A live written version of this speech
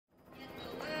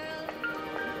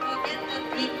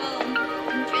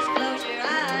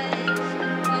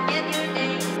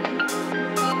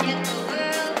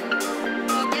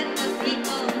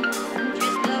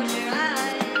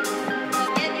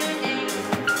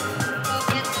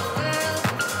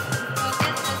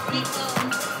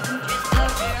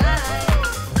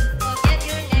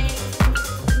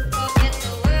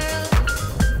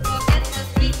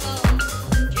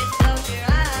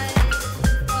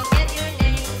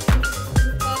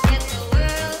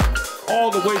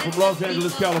the way from Los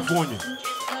Angeles, California.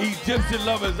 Egyptian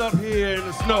lovers up here in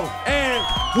the snow. And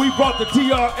we brought the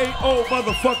TRAO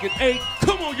motherfucking 8.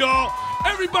 Come on, y'all.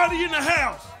 Everybody in the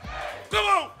house. Come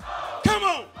on. Come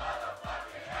on.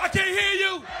 I can't hear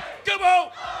you. Come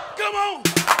on. Come on.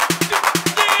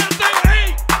 Yeah, say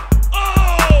 8.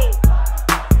 Oh.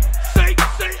 Say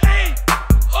 8.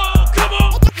 Oh, come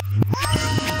on.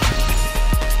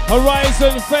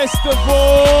 Horizon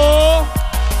Festival.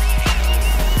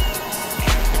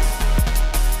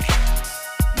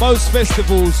 Most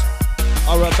festivals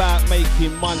are about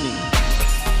making money.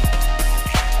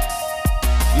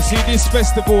 You see, this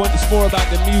festival, it's more about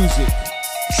the music.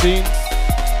 See?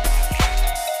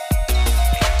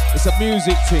 It's a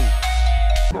music thing.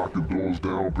 Knocking doors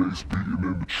down, bass beating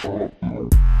in the trunk.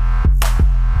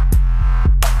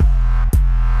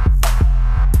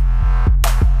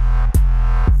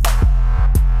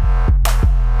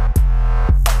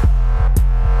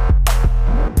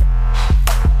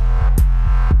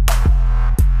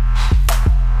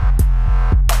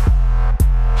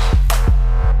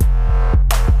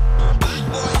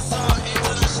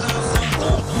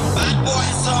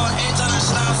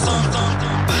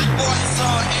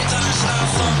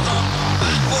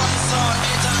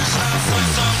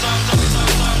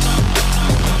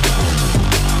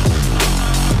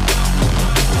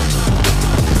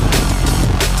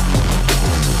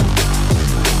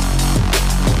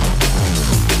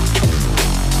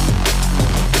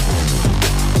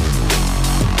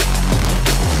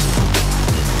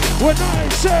 When I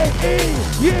say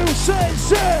E, you say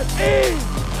Z,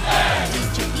 E.